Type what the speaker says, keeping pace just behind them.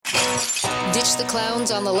Ditch the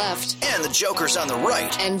clowns on the left and the jokers on the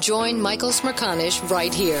right. And join Michael Smerconish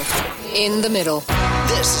right here in the middle.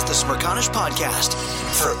 This is the Smerconish Podcast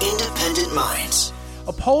for independent minds.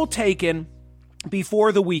 A poll taken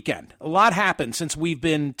before the weekend. A lot happened since we've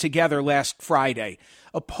been together last Friday.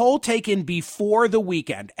 A poll taken before the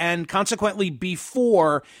weekend and consequently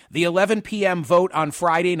before the 11 p.m. vote on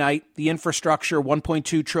Friday night, the infrastructure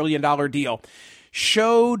 $1.2 trillion deal,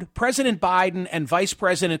 showed President Biden and Vice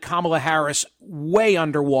President Kamala Harris way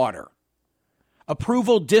underwater.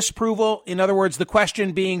 Approval, disapproval, in other words, the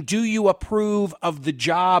question being, do you approve of the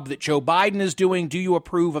job that Joe Biden is doing? Do you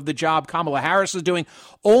approve of the job Kamala Harris is doing?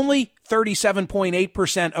 Only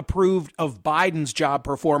 37.8% approved of Biden's job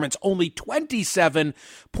performance. Only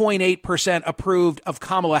 27.8% approved of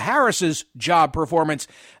Kamala Harris's job performance.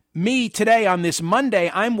 Me, today on this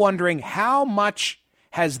Monday, I'm wondering how much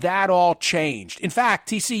has that all changed? In fact,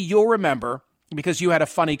 TC, you'll remember, because you had a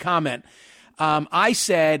funny comment, I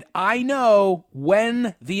said, I know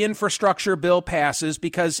when the infrastructure bill passes,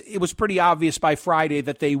 because it was pretty obvious by Friday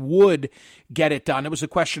that they would get it done. It was a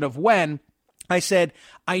question of when. I said,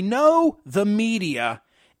 I know the media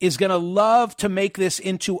is going to love to make this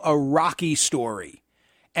into a Rocky story.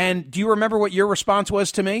 And do you remember what your response was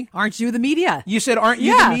to me? Aren't you the media? You said, aren't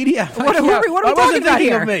you the media? What are we talking about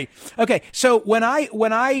here? Of me. Okay, so when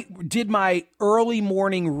I did my early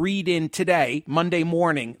morning read-in today, Monday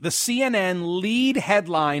morning, the CNN lead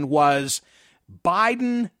headline was,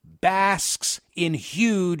 Biden basks in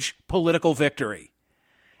huge political victory.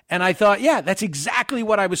 And I thought, yeah, that's exactly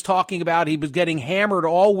what I was talking about. He was getting hammered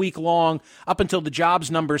all week long up until the jobs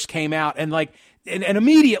numbers came out. And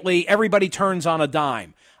immediately everybody turns on a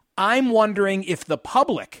dime. I'm wondering if the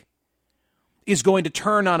public is going to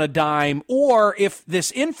turn on a dime, or if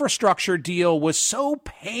this infrastructure deal was so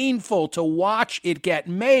painful to watch it get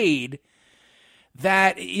made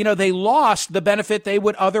that, they lost the benefit they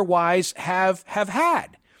would otherwise have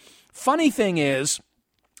had. Funny thing is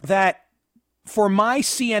that for my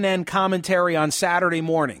CNN commentary on Saturday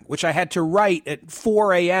morning, which I had to write at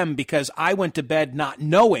 4 a.m. because I went to bed not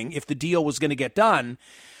knowing if the deal was going to get done,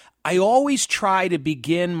 I always try to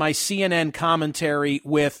begin my CNN commentary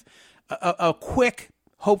with a quick,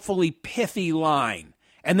 hopefully pithy line.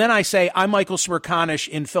 And then I say, I'm Michael Smerconish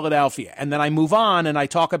in Philadelphia. And then I move on and I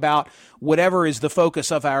talk about whatever is the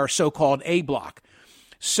focus of our so-called A block.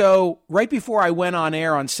 So right before I went on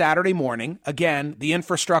air on Saturday morning, again, the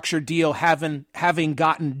infrastructure deal having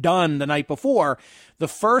gotten done the night before, the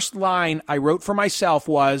first line I wrote for myself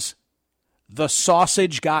was, the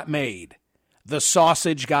sausage got made. The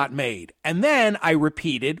sausage got made. And then I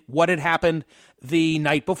repeated what had happened the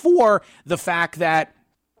night before, the fact that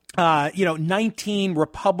 19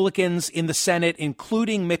 Republicans in the Senate,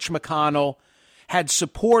 including Mitch McConnell, had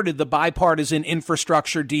supported the bipartisan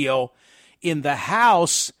infrastructure deal. In the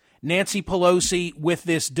House, Nancy Pelosi, with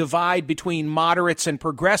this divide between moderates and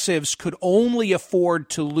progressives, could only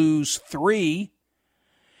afford to lose 3.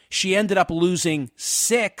 She ended up losing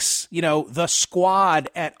 6, the squad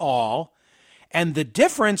et al. And the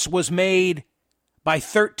difference was made by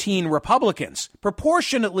 13 Republicans.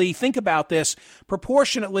 Proportionately, think about this,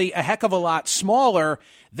 proportionately a heck of a lot smaller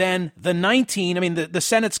than the 19. I mean, the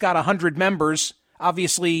Senate's got 100 members.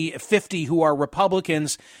 Obviously, 50 who are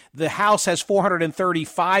Republicans. The House has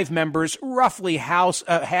 435 members, roughly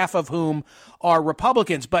half of whom are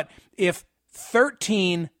Republicans. But if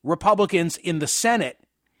 13 Republicans in the Senate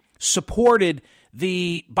supported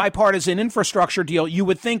the bipartisan infrastructure deal, you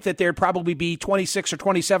would think that there'd probably be 26 or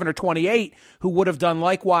 27 or 28 who would have done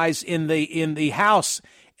likewise in the House,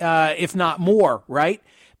 if not more, right?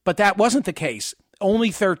 But that wasn't the case.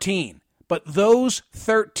 Only 13. But those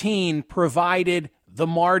 13 provided the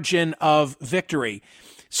margin of victory.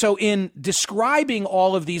 So in describing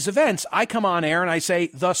all of these events, I come on air and I say,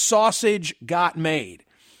 the sausage got made.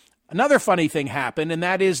 Another funny thing happened, and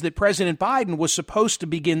that is that President Biden was supposed to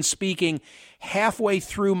begin speaking halfway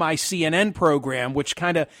through my CNN program, which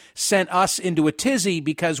kind of sent us into a tizzy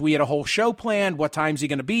because we had a whole show planned. What time's he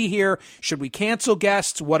going to be here? Should we cancel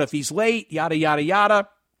guests? What if he's late? Yada, yada, yada.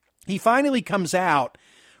 He finally comes out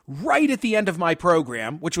right at the end of my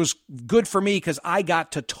program, which was good for me because I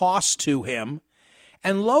got to toss to him.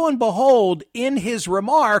 And lo and behold, in his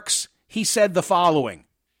remarks, he said the following.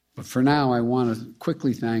 But for now, I want to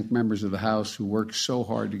quickly thank members of the House who worked so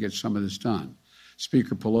hard to get some of this done.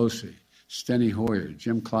 Speaker Pelosi, Steny Hoyer,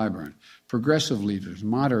 Jim Clyburn, progressive leaders,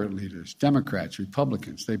 moderate leaders, Democrats,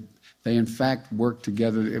 Republicans. They in fact worked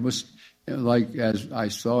together. It was like, as I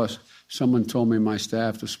saw, someone told me, my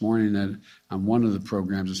staff this morning, that on one of the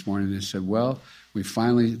programs this morning, they said, well,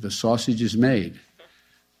 the sausage is made.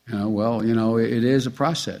 It is a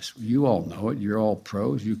process. You all know it. You're all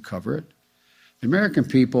pros. You cover it. The American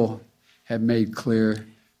people have made clear.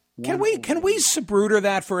 Can we Sabruder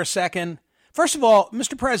that for a second? First of all,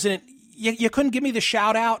 Mr. President, you couldn't give me the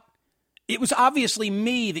shout out. It was obviously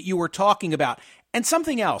me that you were talking about. And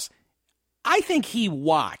something else. I think he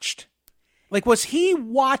watched. Like, was he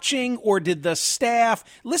watching, or did the staff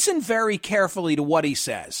listen very carefully to what he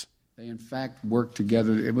says? They, in fact, worked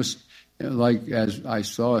together. It was like, as I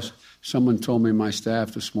saw, someone told me, my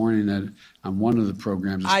staff this morning, that on one of the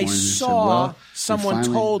programs this morning, I saw someone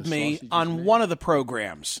told me on one of the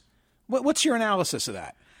programs. What's your analysis of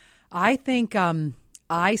that? I think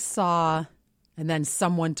I saw, and then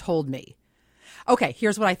someone told me. Okay,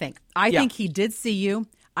 here's what I think. I think he did see you.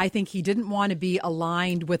 I think he didn't want to be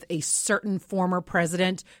aligned with a certain former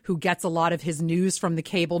president who gets a lot of his news from the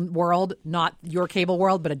cable world, not your cable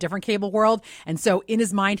world, but a different cable world. And so in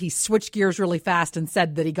his mind, he switched gears really fast and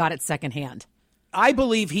said that he got it secondhand. I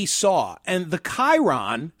believe he saw, and the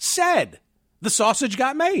Chiron said the sausage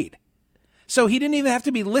got made. So he didn't even have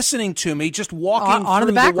to be listening to me, just walking on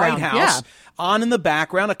through the White House, yeah. On in the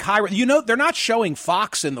background, a Chiron. They're not showing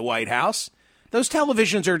Fox in the White House. Those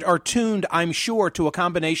televisions are tuned, I'm sure, to a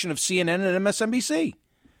combination of CNN and MSNBC.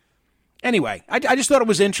 Anyway, I just thought it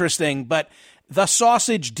was interesting, but the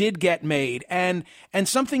sausage did get made. And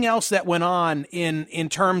something else that went on in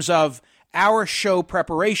terms of our show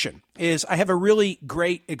preparation is I have a really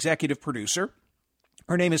great executive producer.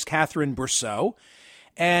 Her name is Catherine Brousseau.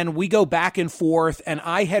 And we go back and forth, and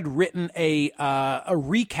I had written a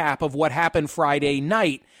recap of what happened Friday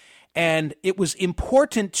night, and it was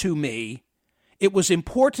important to me. It was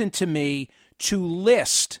important to me to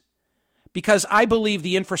list, because I believe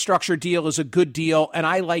the infrastructure deal is a good deal, and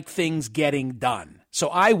I like things getting done. So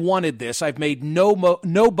I wanted this. I've made no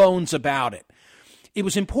bones about it. It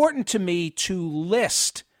was important to me to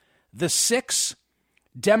list the 6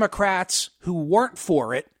 Democrats who weren't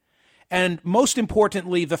for it, and most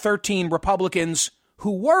importantly, the 13 Republicans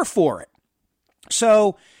who were for it.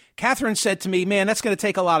 So Catherine said to me, man, that's going to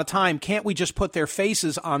take a lot of time. Can't we just put their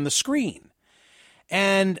faces on the screen?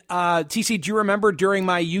 And TC, do you remember during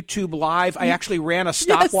my YouTube Live, I actually ran a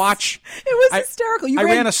stopwatch? Yes, it was hysterical. I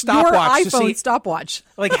ran a stopwatch your to iPhone see, stopwatch.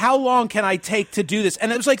 Like, how long can I take to do this?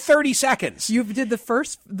 And it was like 30 seconds. You did the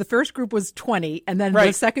first group was 20, and then Right.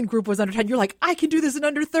 the second group was under 10. You're like, I can do this in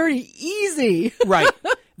under 30, easy. Right.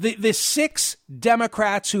 The 6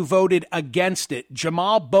 Democrats who voted against it,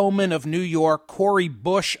 Jamal Bowman of New York, Cori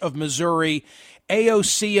Bush of Missouri,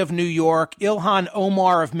 AOC of New York, Ilhan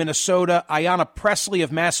Omar of Minnesota, Ayanna Pressley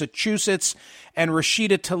of Massachusetts, and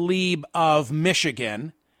Rashida Tlaib of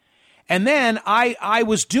Michigan. And then I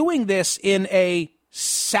was doing this in a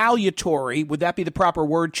salutary, would that be the proper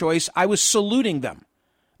word choice? I was saluting them,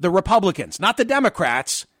 the Republicans, not the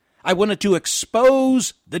Democrats. I wanted to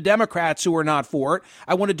expose the Democrats who were not for it.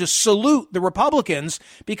 I wanted to salute the Republicans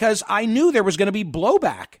because I knew there was going to be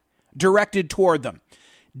blowback directed toward them.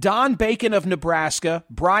 Don Bacon of Nebraska,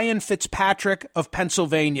 Brian Fitzpatrick of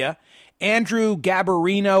Pennsylvania, Andrew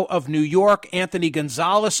Gabarino of New York, Anthony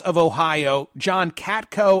Gonzalez of Ohio, John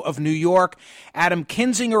Katko of New York, Adam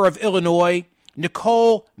Kinzinger of Illinois,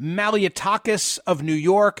 Nicole Maliotakis of New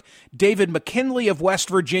York, David McKinley of West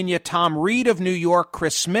Virginia, Tom Reed of New York,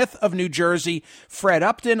 Chris Smith of New Jersey, Fred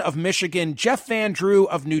Upton of Michigan, Jeff Van Drew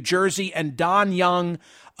of New Jersey, and Don Young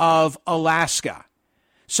of Alaska.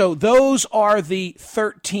 So those are the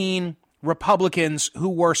 13 Republicans who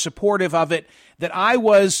were supportive of it that I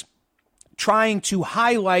was trying to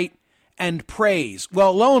highlight and praise.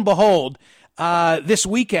 Well, lo and behold, this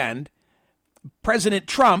weekend, President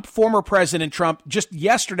Trump, former President Trump, just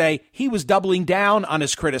yesterday, he was doubling down on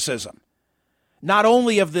his criticism, not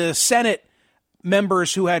only of the Senate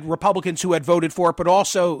members who had Republicans who had voted for it, but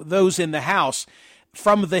also those in the House.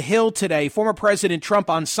 From the Hill today, former President Trump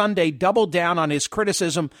on Sunday doubled down on his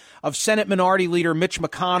criticism of Senate Minority Leader Mitch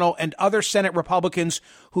McConnell and other Senate Republicans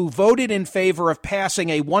who voted in favor of passing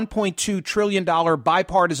a $1.2 trillion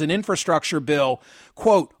bipartisan infrastructure bill.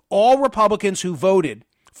 Quote, all Republicans who voted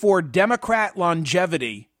for Democrat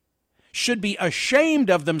longevity should be ashamed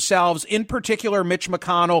of themselves, in particular Mitch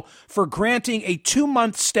McConnell, for granting a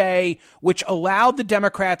 2-month stay, which allowed the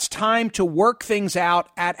Democrats time to work things out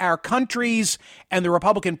at our country's and the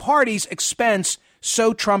Republican Party's expense,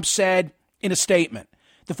 so Trump said in a statement.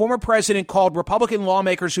 The former president called Republican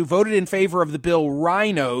lawmakers who voted in favor of the bill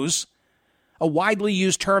rhinos, a widely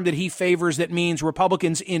used term that he favors that means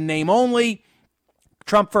Republicans in name only.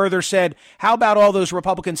 Trump further said, how about all those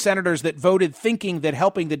Republican senators that voted thinking that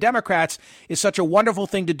helping the Democrats is such a wonderful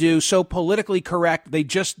thing to do, so politically correct, they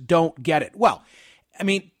just don't get it. Well, I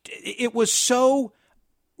mean, it was so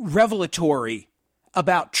revelatory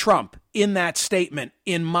about Trump in that statement,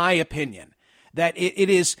 in my opinion. That it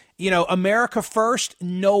is, America first?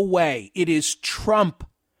 No way. It is Trump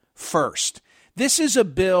first. This is a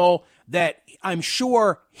bill that I'm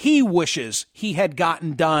sure he wishes he had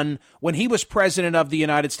gotten done when he was president of the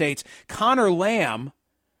United States. Connor Lamb,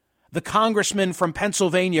 the congressman from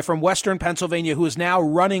Pennsylvania, from Western Pennsylvania, who is now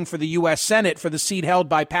running for the U.S. Senate for the seat held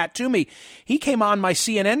by Pat Toomey, he came on my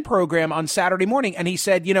CNN program on Saturday morning and he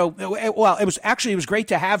said, it was great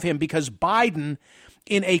to have him because Biden,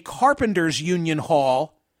 in a carpenters union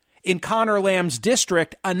hall in Connor Lamb's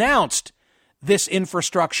district, announced this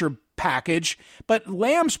infrastructure package. But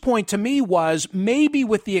Lamb's point to me was, maybe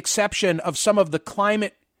with the exception of some of the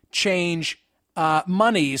climate change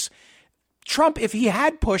monies, Trump, if he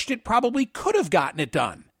had pushed it, probably could have gotten it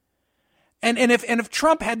done. And if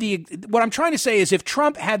Trump had what I'm trying to say is, if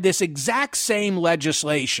Trump had this exact same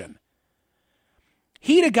legislation,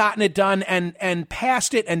 he'd have gotten it done and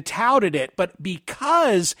passed it and touted it. But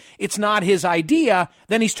because it's not his idea,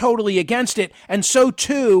 then he's totally against it. And so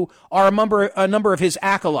too are a number of his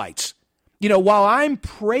acolytes. While I'm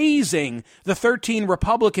praising the 13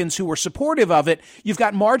 Republicans who were supportive of it, you've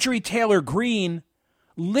got Marjorie Taylor Greene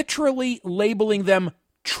literally labeling them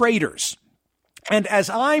traitors. And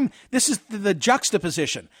this is the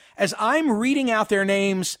juxtaposition, as I'm reading out their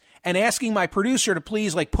names and asking my producer to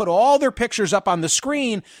please put all their pictures up on the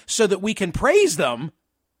screen so that we can praise them,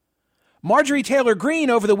 Marjorie Taylor Greene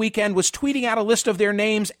over the weekend was tweeting out a list of their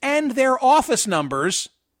names and their office numbers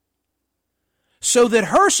so that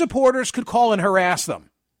her supporters could call and harass them.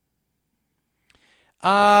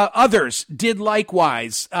 Others did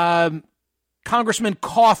likewise. Congressman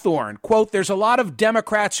Cawthorn, quote, "There's a lot of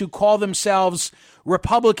Democrats who call themselves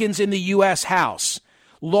Republicans in the U.S. House.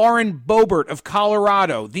 Lauren Boebert of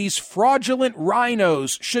Colorado, these fraudulent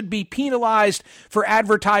rhinos should be penalized for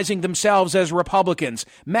advertising themselves as Republicans.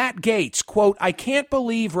 Matt Gaetz, quote, "I can't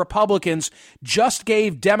believe Republicans just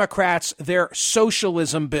gave Democrats their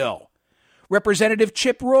socialism bill." Representative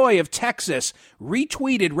Chip Roy of Texas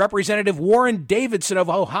retweeted Representative Warren Davidson of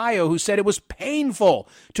Ohio, who said it was painful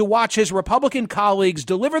to watch his Republican colleagues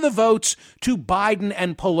deliver the votes to Biden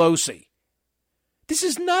and Pelosi. This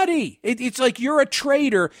is nutty. It's like you're a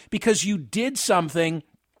traitor because you did something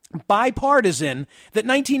bipartisan that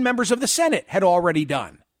 19 members of the Senate had already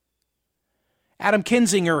done. Adam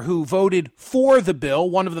Kinzinger, who voted for the bill,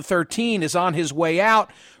 one of the 13, is on his way out,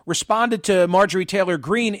 responded to Marjorie Taylor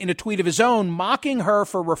Greene in a tweet of his own, mocking her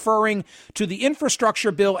for referring to the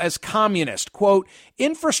infrastructure bill as communist. Quote,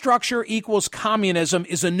 "Infrastructure equals communism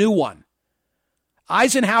is a new one.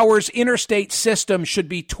 Eisenhower's interstate system should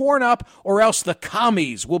be torn up or else the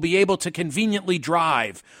commies will be able to conveniently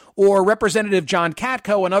drive." Or Representative John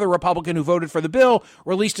Katko, another Republican who voted for the bill,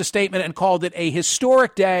 released a statement and called it a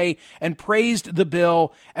historic day and praised the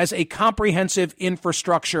bill as a comprehensive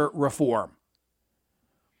infrastructure reform.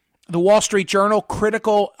 The Wall Street Journal,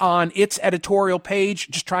 critical on its editorial page,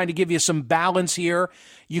 just trying to give you some balance here.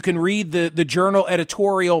 You can read the Journal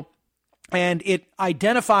editorial, and it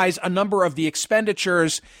identifies a number of the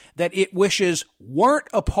expenditures that it wishes weren't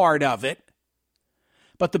a part of it.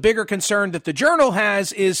 But the bigger concern that the Journal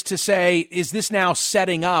has is to say, is this now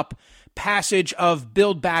setting up passage of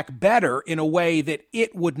Build Back Better in a way that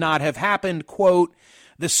it would not have happened? Quote,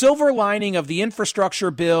 "The silver lining of the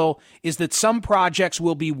infrastructure bill is that some projects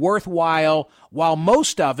will be worthwhile, while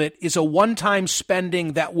most of it is a one-time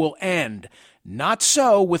spending that will end. Not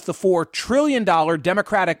so with the $4 trillion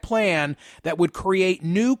Democratic plan that would create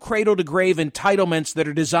new cradle-to-grave entitlements that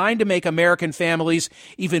are designed to make American families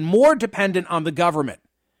even more dependent on the government.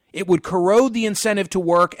 It would corrode the incentive to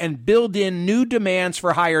work and build in new demands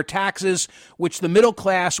for higher taxes, which the middle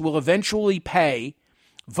class will eventually pay.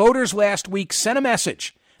 Voters last week sent a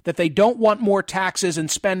message that they don't want more taxes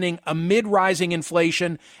and spending amid rising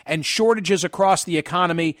inflation and shortages across the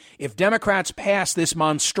economy. If Democrats pass this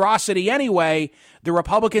monstrosity anyway, the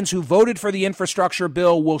Republicans who voted for the infrastructure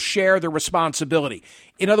bill will share the responsibility."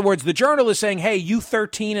 In other words, the Journal is saying, hey, you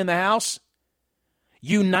 13 in the House,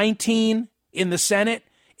 you 19 in the Senate,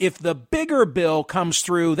 if the bigger bill comes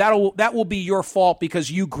through, that will be your fault because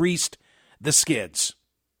you greased the skids.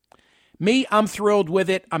 Me, I'm thrilled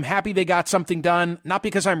with it. I'm happy they got something done, not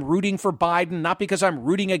because I'm rooting for Biden, not because I'm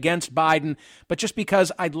rooting against Biden, but just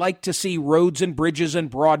because I'd like to see roads and bridges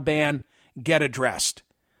and broadband get addressed.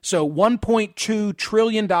 So $1.2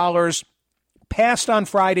 trillion passed on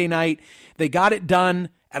Friday night. They got it done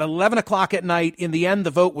at 11 o'clock at night. In the end,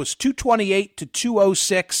 the vote was 228 to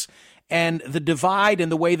 206, and the divide in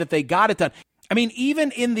the way that they got it done. I mean,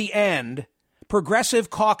 even in the end,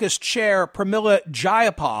 Progressive Caucus Chair Pramila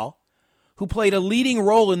Jayapal, who played a leading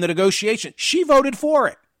role in the negotiation. She voted for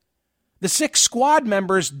it. The 6 squad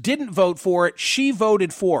members didn't vote for it. She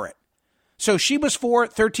voted for it. So she was for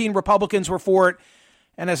it. 13 Republicans were for it.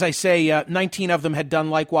 And as I say, 19 of them had done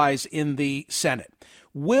likewise in the Senate.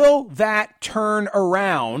 Will that turn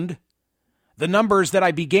around the numbers that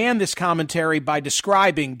I began this commentary by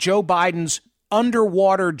describing? Joe Biden's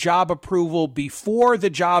underwater job approval before the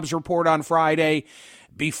jobs report on Friday,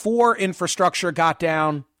 before infrastructure got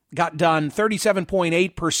done,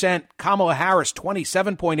 37.8%, Kamala Harris,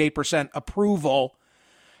 27.8% approval.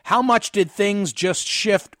 How much did things just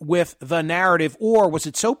shift with the narrative, or was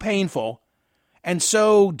it so painful and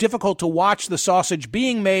so difficult to watch the sausage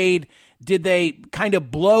being made? Did they kind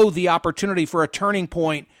of blow the opportunity for a turning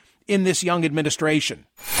point in this young administration?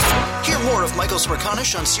 Hear more of Michael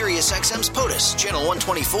Smerconish on SiriusXM's POTUS, Channel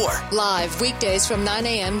 124. Live weekdays from 9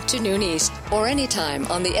 a.m. to noon East or anytime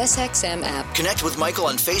on the SXM app. Connect with Michael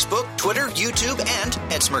on Facebook, Twitter, YouTube, and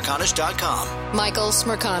at Smerconish.com. Michael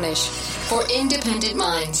Smerconish for Independent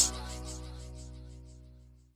Minds.